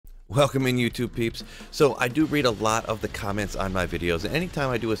Welcome in, YouTube peeps. So I do read a lot of the comments on my videos, and anytime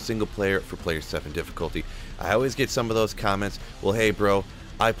I do a single player for player 7 difficulty, I always get some of those comments. Well, hey bro,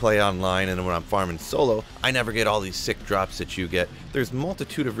 I play online, and when I'm farming solo, I never get all these sick drops that you get. There's a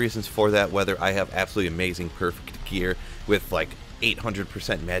multitude of reasons for that, whether I have absolutely amazing perfect gear with like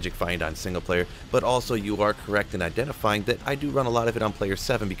 800% magic find on single player, but also you are correct in identifying that I do run a lot of it on player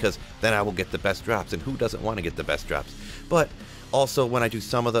 7 because then I will get the best drops, and who doesn't want to get the best drops? But also, when I do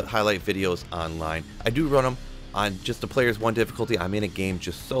some of the highlight videos online, I do run them on just the players 1 difficulty. I'm in a game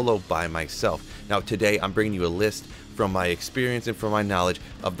just solo by myself. Now today I'm bringing you a list from my experience and from my knowledge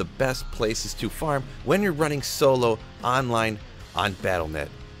of the best places to farm when you're running solo online on Battle.net.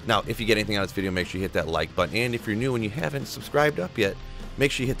 Now if you get anything out of this video, make sure you hit that like button, and if you're new and you haven't subscribed up yet,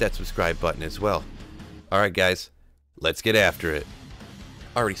 make sure you hit that subscribe button as well. Alright guys, let's get after it.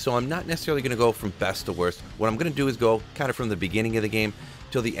 Alrighty, so I'm not necessarily going to go from best to worst. What I'm going to do is go kind of from the beginning of the game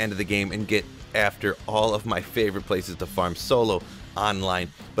till the end of the game and get after all of my favorite places to farm solo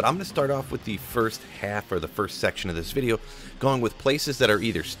online. But I'm going to start off with the first half or the first section of this video, going with places that are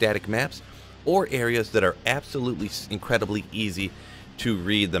either static maps or areas that are absolutely incredibly easy to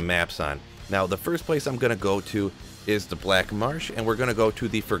read the maps on. Now the first place I'm going to go to is the Black Marsh, and we're going to go to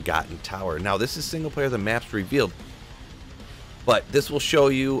the Forgotten Tower. Now this is single player, the map's revealed, but this will show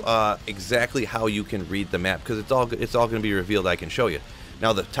you exactly how you can read the map, because it's all going to be revealed. I can show you.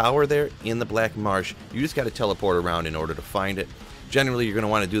 Now the tower there in the Black Marsh, you just got to teleport around in order to find it. Generally you're going to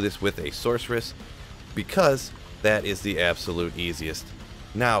want to do this with a sorceress, because that is the absolute easiest.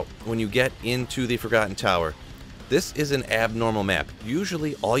 Now when you get into the Forgotten Tower, this is an abnormal map.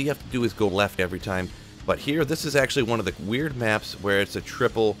 Usually all you have to do is go left every time, but here this is actually one of the weird maps where it's a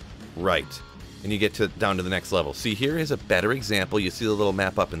triple right, and you get down to the next level. See, here is a better example. You see the little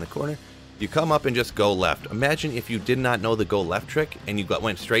map up in the corner. You come up and just go left. Imagine if you did not know the go left trick and you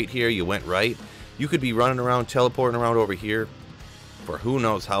went straight here, you went right. You could be running around, teleporting around over here for who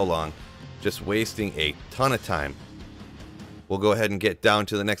knows how long, just wasting a ton of time. We'll go ahead and get down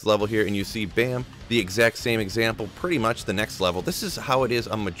to the next level here, and you see, bam, the exact same example, pretty much the next level. This is how it is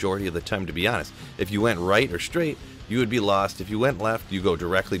a majority of the time, to be honest. If you went right or straight, you would be lost. If you went left, you go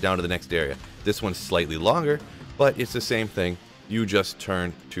directly down to the next area. This one's slightly longer, but it's the same thing. You just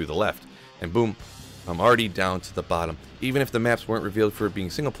turn to the left, and boom, I'm already down to the bottom. Even if the maps weren't revealed for being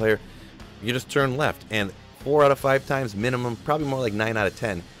single player, you just turn left, and 4 out of 5 times minimum, probably more like 9 out of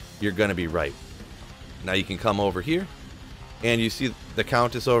 10, you're gonna be right. Now you can come over here, and you see the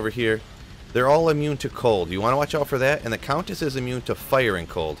Countess over here. They're all immune to cold. You want to watch out for that, and the Countess is immune to fire and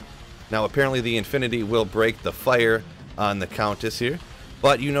cold. Now apparently the Infinity will break the fire on the Countess here,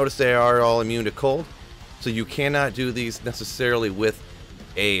 but you notice they are all immune to cold, so you cannot do these necessarily with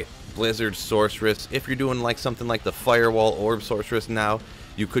a Blizzard Sorceress. If you're doing like something like the Firewall Orb Sorceress now,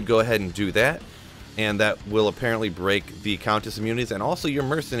 you could go ahead and do that, and that will apparently break the Countess immunities, and also your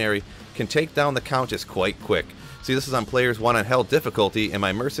Mercenary can take down the Countess quite quick. See, this is on players 1 on Hell difficulty, and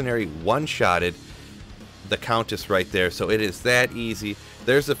my Mercenary one-shotted the Countess right there, so it is that easy.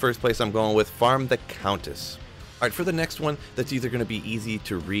 There's the first place I'm going with, farm the Countess. Alright, for the next one, that's either going to be easy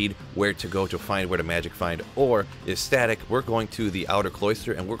to read where to go to find where to magic find, or is static, we're going to the Outer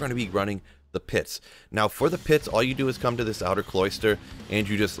Cloister, and we're going to be running the pits. Now for the pits, all you do is come to this Outer Cloister, and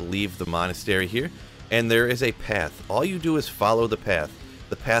you just leave the monastery here, and there is a path. All you do is follow the path.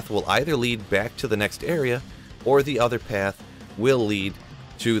 The path will either lead back to the next area, or the other path will lead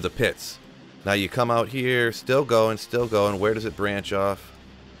to the pits. Now you come out here, still going. Where does it branch off?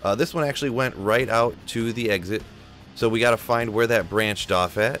 This one actually went right out to the exit, so we got to find where that branched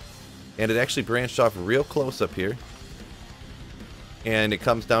off at, and it actually branched off real close up here, and it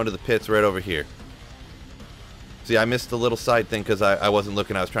comes down to the pits right over here. See, I missed the little side thing because I wasn't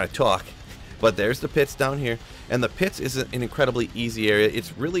looking, I was trying to talk, but there's the pits down here, and the pits is an incredibly easy area.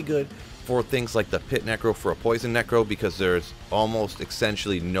 It's really good for things like the Pit Necro for a Poison Necro, because there's almost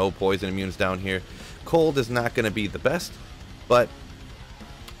essentially no poison immunes down here. Cold is not going to be the best, but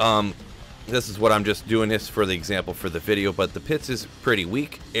this is what I'm just doing this for the example for the video, but the pits is pretty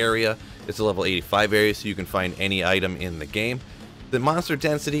weak area. It's a level 85 area, so you can find any item in the game. The monster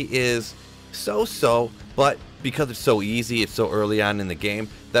density is so-so, but because it's so easy, it's so early on in the game,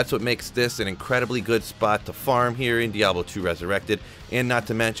 that's what makes this an incredibly good spot to farm here in Diablo 2 Resurrected, and not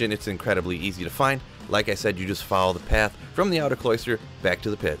to mention it's incredibly easy to find. Like I said, you just follow the path from the Outer Cloister back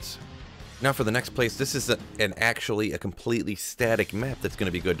to the pits. Now for the next place, this is actually a completely static map that's going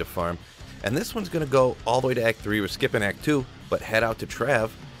to be good to farm, and this one's going to go all the way to Act 3. We're skipping Act 2, but head out to Trav,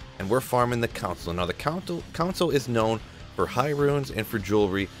 and we're farming the Council. Now the Council is known for high runes and for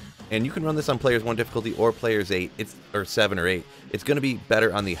jewelry, And you can run this on players 1 difficulty or players 8, or 7 or 8. It's going to be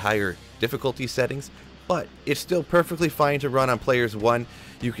better on the higher difficulty settings, but it's still perfectly fine to run on players 1.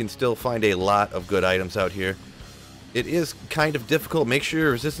 You can still find a lot of good items out here. It is kind of difficult. Make sure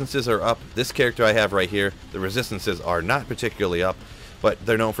your resistances are up. This character I have right here, the resistances are not particularly up, but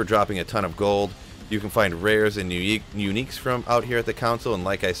they're known for dropping a ton of gold. You can find rares and uniques from out here at the council, and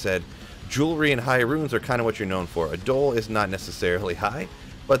like I said, jewelry and high runes are kind of what you're known for. A dole is not necessarily high,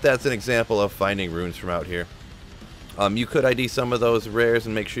 but that's an example of finding runes from out here. You could ID some of those rares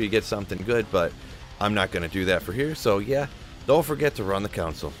and make sure you get something good, but I'm not going to do that for here, so yeah, don't forget to run the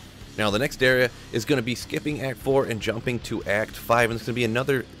council. Now the next area is going to be skipping Act 4 and jumping to Act 5, and it's going to be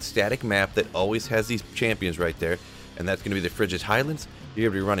another static map that always has these champions right there, and that's going to be the Frigid Highlands. You're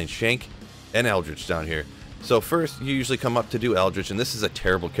going to be running Shank and Eldritch down here. So first, you usually come up to do Eldritch, and this is a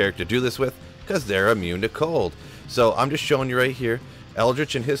terrible character to do this with because they're immune to cold. So I'm just showing you right here,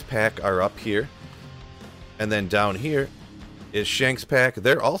 Eldritch and his pack are up here, and then down here is Shank's pack.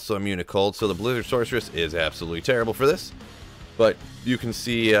 They're also immune to cold, so the Blizzard Sorceress is absolutely terrible for this. But you can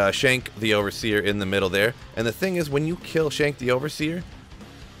see Shank the Overseer in the middle there. And the thing is, when you kill Shank the Overseer,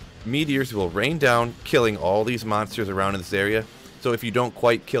 meteors will rain down, killing all these monsters around in this area. So if you don't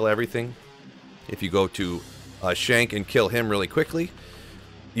quite kill everything, if you go to Shank and kill him really quickly,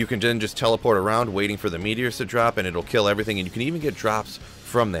 you can then just teleport around waiting for the meteors to drop, and it'll kill everything, and you can even get drops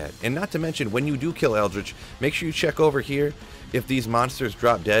from that. And not to mention, when you do kill Eldritch, make sure you check over here if these monsters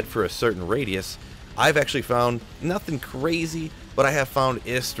drop dead for a certain radius. I've actually found nothing crazy, but I have found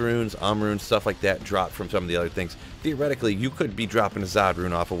Ist runes, runes, stuff like that drop from some of the other things. Theoretically, you could be dropping a Zod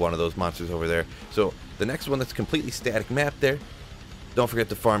rune off of one of those monsters over there. So the next one that's completely static map there, don't forget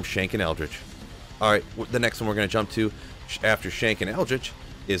to farm Shank and Eldritch. Alright, the next one we're going to jump to after Shank and Eldritch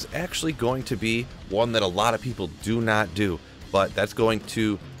is actually going to be one that a lot of people do not do, but that's going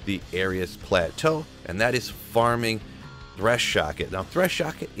to the Arius Plateau, and that is farming Thresh Shocket. Now, Thresh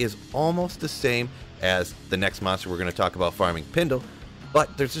Shocket is almost the same as the next monster we're going to talk about, farming Pindle,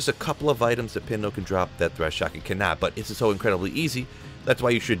 but there's just a couple of items that Pindle can drop that Thresh Shocket cannot, but it's so incredibly easy, that's why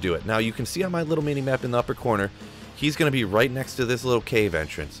you should do it. Now, you can see on my little mini-map in the upper corner, he's going to be right next to this little cave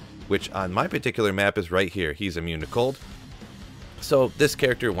entrance, which on my particular map is right here. He's immune to cold. So this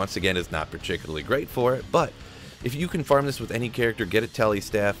character, once again, is not particularly great for it, but if you can farm this with any character, get a Telly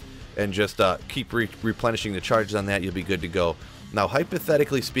Staff, and just keep replenishing the charges on that, you'll be good to go. Now,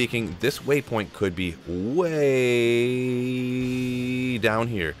 hypothetically speaking, this waypoint could be way down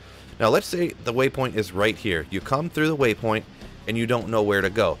here. Now, let's say the waypoint is right here. You come through the waypoint, and you don't know where to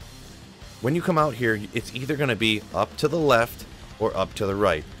go. When you come out here, it's either going to be up to the left or up to the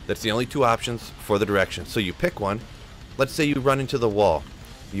right. That's the only two options for the direction. So you pick one. Let's say you run into the wall.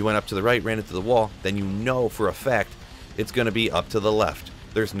 You went up to the right, ran into the wall, then you know for a fact it's going to be up to the left.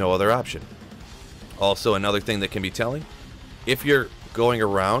 There's no other option. Also, another thing that can be telling, if you're going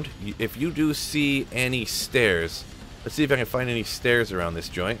around, if you do see any stairs, let's see if I can find any stairs around this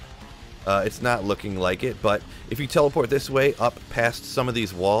joint. It's not looking like it, but if you teleport this way up past some of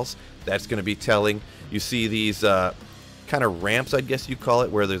these walls, that's going to be telling. You see these kind of ramps, I guess you call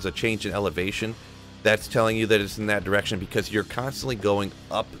it, where there's a change in elevation. That's telling you that it's in that direction because you're constantly going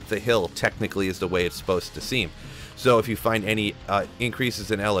up the hill, technically is the way it's supposed to seem. So if you find any increases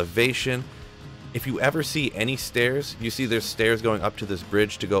in elevation, if you ever see any stairs, you see there's stairs going up to this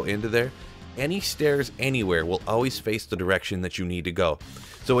bridge to go into there, any stairs anywhere will always face the direction that you need to go.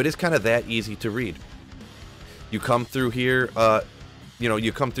 So it is kind of that easy to read. You come through here,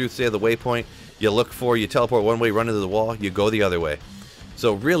 you come through, say, the waypoint, you teleport one way, run into the wall, you go the other way.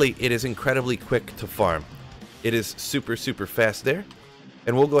 So really, it is incredibly quick to farm. It is super, super fast there.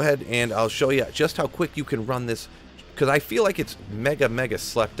 And we'll go ahead and I'll show you just how quick you can run this, because I feel like it's mega, mega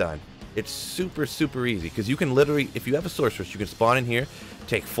slept on. It's super, super easy, because you can literally, if you have a sorceress, you can spawn in here,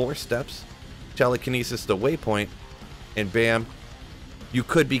 take 4 steps, telekinesis the waypoint, and bam, you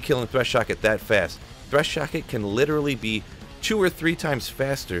could be killing Thresh Shocket that fast. Thresh Shocket can literally be 2 or 3 times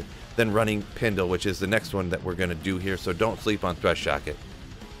faster than running Pindle, which is the next one that we're going to do here, so don't sleep on Thresh Shocket.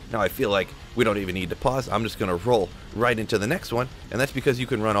 Now I feel like we don't even need to pause. I'm just going to roll right into the next one, and that's because you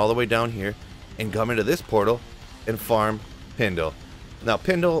can run all the way down here and come into this portal and farm Pindle. Now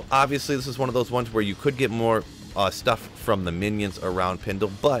Pindle, obviously this is one of those ones where you could get more stuff from the minions around Pindle,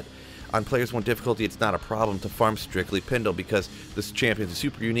 but on Players 1 difficulty it's not a problem to farm strictly Pindle because this champions, the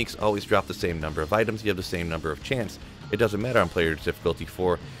super uniques, always drop the same number of items, you have the same number of chance. It doesn't matter on Players difficulty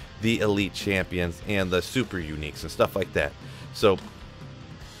for the elite champions and the super uniques and stuff like that. So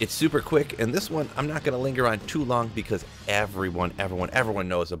it's super quick, and this one I'm not going to linger on too long because everyone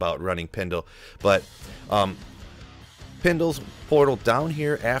knows about running Pindle. But Pindle's portal down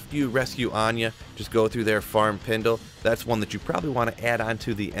here after you rescue Anya. Just go through there, farm Pindle. That's one that you probably want to add on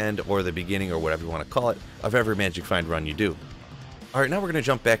to the end or the beginning or whatever you want to call it of every Magic Find run you do. Alright, now we're going to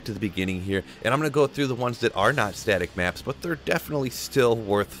jump back to the beginning here, and I'm going to go through the ones that are not static maps, but they're definitely still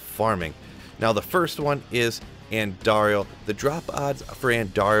worth farming. Now the first one is Andariel. The drop odds for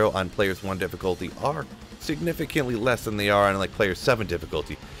Andariel on Players 1 difficulty are significantly less than they are on like Players 7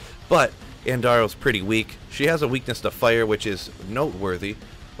 difficulty, but Andariel's pretty weak. She has a weakness to fire, which is noteworthy,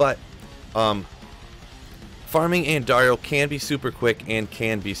 but farming Andariel can be super quick and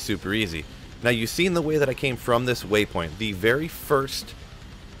can be super easy. Now you've seen the way that I came from this waypoint. The very first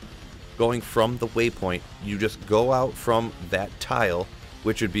going from the waypoint, you just go out from that tile,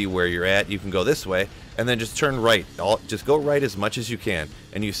 which would be where you're at. You can go this way and then just turn right. Just go right as much as you can,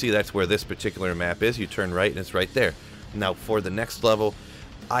 and you see that's where this particular map is. You turn right and it's right there. Now for the next level,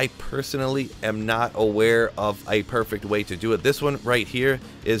 I personally am not aware of a perfect way to do it. This one right here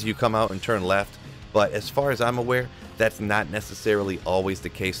is you come out and turn left, but as far as I'm aware, that's not necessarily always the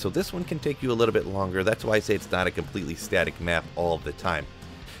case. So this one can take you a little bit longer. That's why I say it's not a completely static map all of the time.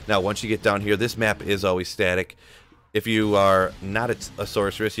 Now once you get down here, this map is always static. If you are not a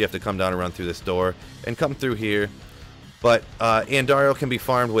sorceress, you have to come down and run through this door and come through here. But Andariel can be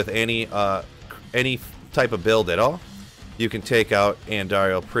farmed with any type of build at all. You can take out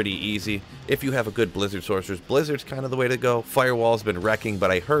Andariel pretty easy if you have a good Blizzard sorceress. Blizzard's kind of the way to go. Firewall's been wrecking,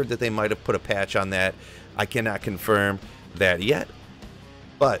 but I heard that they might have put a patch on that. I cannot confirm that yet.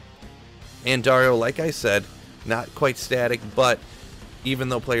 But Andariel, like I said, not quite static, but even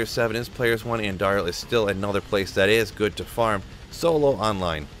though Player 7 is Players 1, Andariel is still another place that is good to farm solo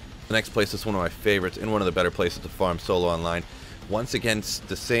online. The next place is one of my favorites and one of the better places to farm solo online. Once again, it's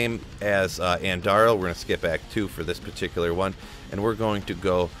the same as Andariel. We're going to skip Act 2 for this particular one, and we're going to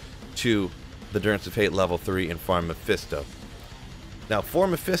go to the Endurance of Fate level 3 and farm Mephisto. Now for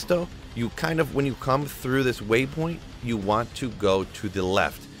Mephisto, you kind of, when you come through this waypoint, you want to go to the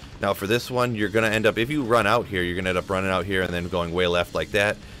left. Now for this one, you're going to end up, if you run out here, you're going to end up running out here and then going way left like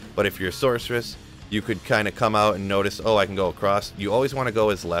that. But if you're a sorceress, you could kind of come out and notice, oh, I can go across. You always want to go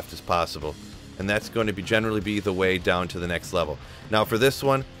as left as possible. And that's going to generally be the way down to the next level. Now for this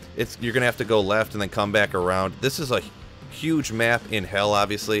one, you're going to have to go left and then come back around. This is a huge map in hell,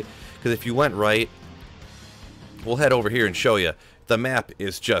 obviously, because if you went right, we'll head over here and show you. The map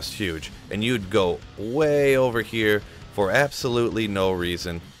is just huge, and you'd go way over here for absolutely no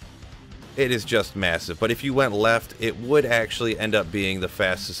reason. It is just massive. But if you went left, it would actually end up being the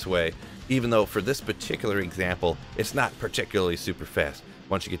fastest way, even though for this particular example, it's not particularly super fast.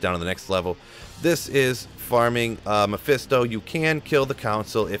 Once you get down to the next level, this is farming Mephisto. You can kill the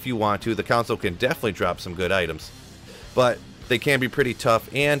council if you want to. The council can definitely drop some good items, but they can be pretty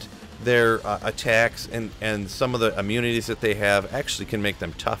tough, and their attacks and some of the immunities that they have actually can make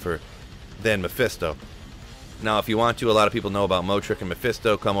them tougher than Mephisto. Now if you want to, a lot of people know about Motrick and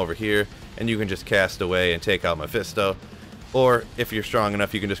Mephisto. Come over here and you can just cast away and take out Mephisto, or if you're strong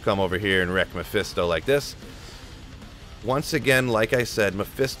enough, you can just come over here and wreck Mephisto like this. Once again, like I said,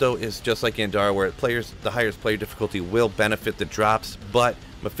 Mephisto is just like Andariel, where the highest player difficulty will benefit the drops, but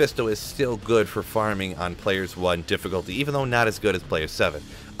Mephisto is still good for farming on Players 1 difficulty, even though not as good as Player 7.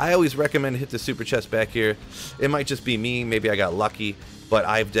 I always recommend hit the super chest back here. It might just be me, maybe I got lucky, but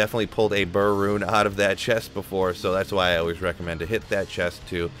I've definitely pulled a burr rune out of that chest before, so that's why I always recommend to hit that chest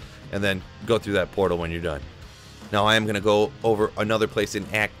too, and then go through that portal when you're done. Now I am going to go over another place in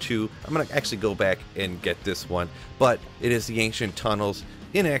Act 2. I'm going to actually go back and get this one, but it is the Ancient Tunnels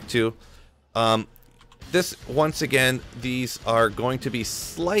in Act 2. Once again, these are going to be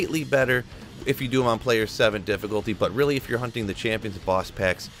slightly better if you do them on Player 7 difficulty, but really if you're hunting the champions boss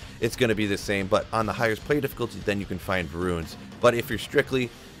packs, it's going to be the same, but on the highest player difficulty, then you can find runes. But if you're strictly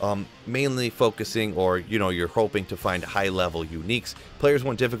mainly focusing, or you're hoping to find high level uniques, Players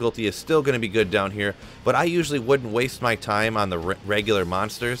 1 difficulty is still going to be good down here, but I usually wouldn't waste my time on the regular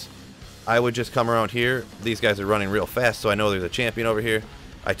monsters. I would just come around here. These guys are running real fast, so I know there's a champion over here.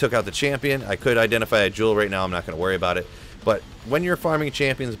 I took out the champion. I could identify a jewel right now. I'm not going to worry about it. But when you're farming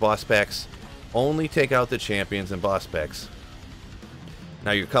champions boss packs, only take out the champions and boss packs.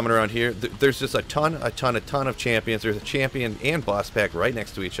 Now you're coming around here. There's just a ton of champions. There's a champion and boss pack right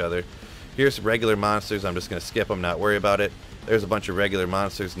next to each other. Here's regular monsters. I'm just going to skip them, not worry about it. There's a bunch of regular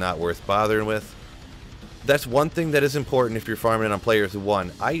monsters, not worth bothering with. That's one thing that is important if you're farming on Players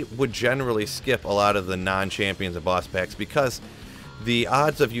 1. I would generally skip a lot of the non-champions and boss packs, because the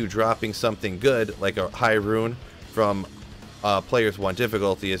odds of you dropping something good, like a high rune from Players 1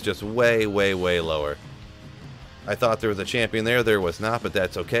 difficulty, is just way, way, way lower. I thought there was a champion there. There was not, but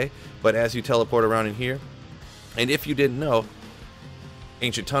that's okay. But as you teleport around in here, And if you didn't know,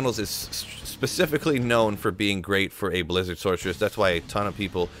 Ancient Tunnels is specifically known for being great for a Blizzard Sorceress. That's why a ton of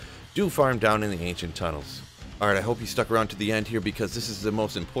people do farm down in the Ancient Tunnels. Alright, I hope you stuck around to the end here because this is the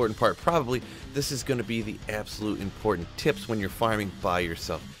most important part. Probably this is going to be the absolute important tips when you're farming by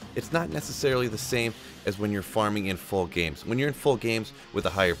yourself. It's not necessarily the same as when you're farming in full games. When you're in full games with a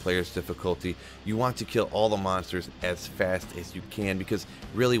higher player's difficulty, you want to kill all the monsters as fast as you can, because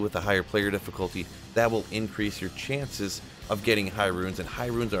really with a higher player difficulty, that will increase your chances of getting high runes, and high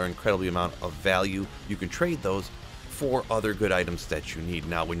runes are an incredibly amount of value. You can trade those for other good items that you need.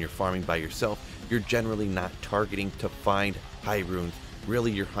 Now, when you're farming by yourself, you're generally not targeting to find high runes.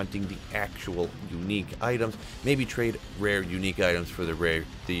 Really, you're hunting the actual unique items. Maybe trade rare unique items for the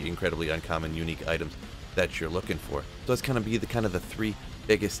incredibly uncommon unique items that you're looking for. So that's going to be the kind of the three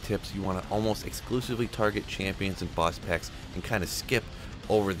biggest tips. You want to almost exclusively target champions and boss packs and kind of skip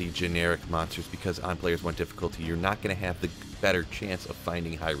over the generic monsters, because on players 1 difficulty, you're not going to have the better chance of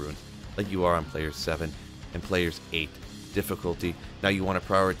finding high runes like you are on players 7 and players 8 difficulty. Now you want to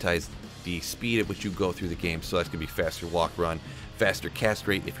prioritize the speed at which you go through the game, so that's going to be faster walk run, faster cast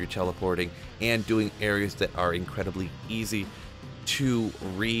rate if you're teleporting, and doing areas that are incredibly easy to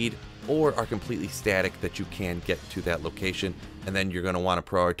read or are completely static that you can get to that location. And then you're going to want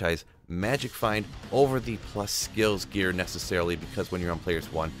to prioritize magic find over the plus skills gear necessarily, because when you're on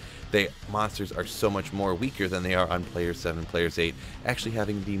players 1, monsters are so much more weaker than they are on players 7, players 8. Actually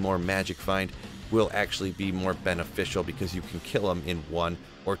having the more magic find will actually be more beneficial because you can kill them in 1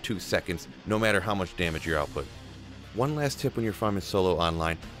 or 2 seconds, no matter how much damage your output. One last tip when you're farming solo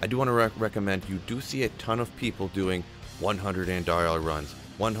online, I do want to recommend, you do see a ton of people doing 100 Andariel runs,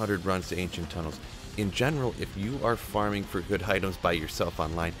 100 runs to Ancient Tunnels. In general, if you are farming for good items by yourself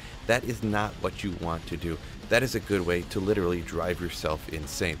online, that is not what you want to do. That is a good way to literally drive yourself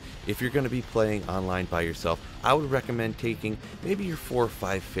insane. If you're going to be playing online by yourself, I would recommend taking maybe your 4 or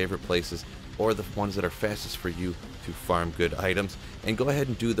 5 favorite places, or the ones that are fastest for you to farm good items, and go ahead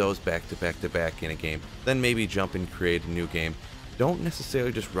and do those back to back to back in a game. Then maybe jump and create a new game. Don't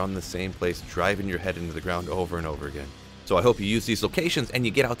necessarily just run the same place, driving your head into the ground over and over again. So I hope you use these locations and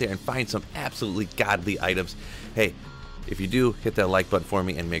you get out there and find some absolutely godly items. Hey, if you do, hit that like button for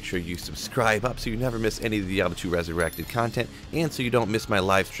me and make sure you subscribe up so you never miss any of the Diablo 2 Resurrected content, and so you don't miss my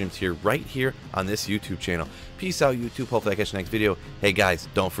live streams right here on this YouTube channel. Peace out, YouTube. Hopefully I catch you next video. Hey guys,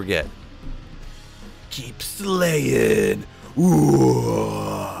 don't forget, keep slaying.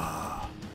 Ooh.